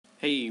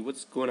Hey,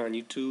 what's going on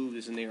YouTube?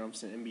 This is Nate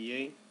Robinson,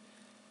 NBA.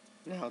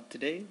 Now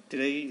today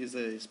is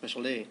a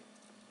special day.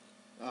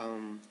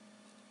 Um,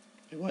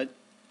 what?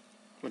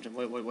 What'd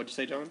you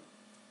say, John?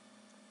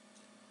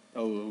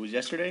 Oh, it was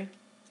yesterday?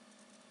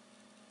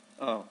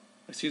 Oh,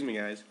 excuse me,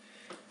 guys.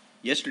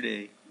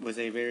 Yesterday was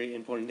a very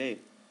important day.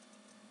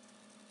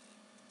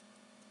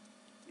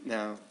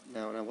 Now,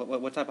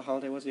 what type of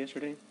holiday was it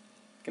yesterday?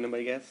 Can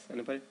anybody guess?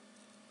 Anybody?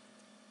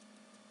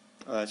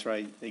 Oh, that's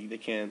right. They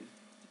can't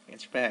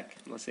answer back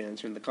unless they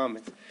answer in the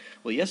comments.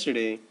 Well,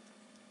 yesterday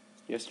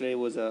was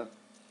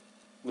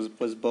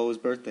Bo's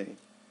birthday.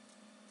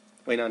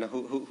 Wait, no.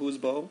 Who's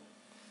Bo?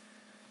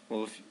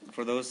 Well,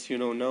 for those who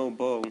don't know,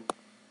 Bo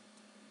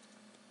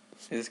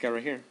is this guy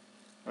right here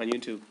on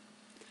YouTube.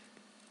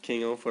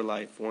 King O for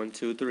Life, 1,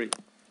 2, 3.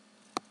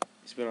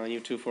 He's been on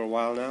YouTube for a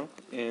while now,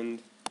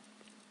 and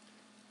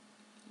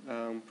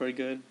pretty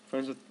good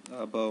friends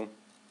with Bo.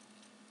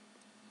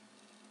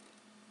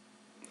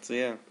 So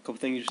yeah, a couple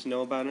things you should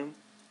know about him.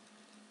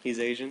 He's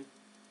Asian,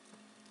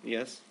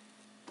 yes,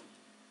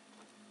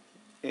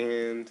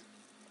 and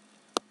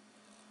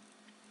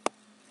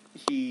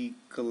he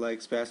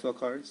collects basketball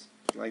cards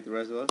like the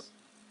rest of us.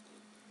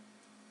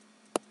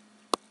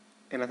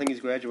 And I think he's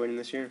graduating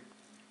this year.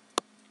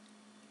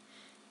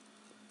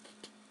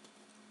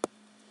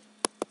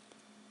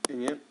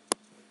 And yep.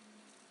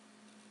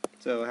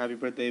 So happy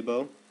birthday,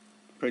 Bo.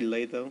 Pretty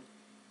late though,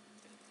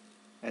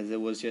 as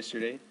it was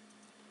yesterday.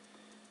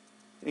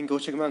 And go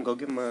check him out. Go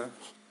give him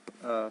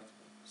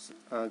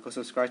go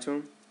subscribe to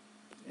him.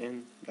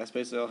 And that's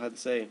basically all I had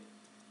to say.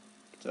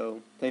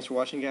 So thanks for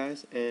watching,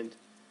 guys, and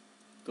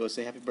go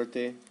say happy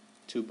birthday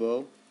to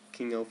Bo,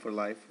 King O for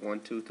Life,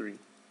 1, 2, 3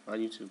 on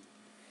YouTube.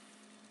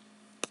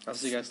 I'll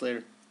see you guys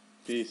later.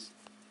 Peace.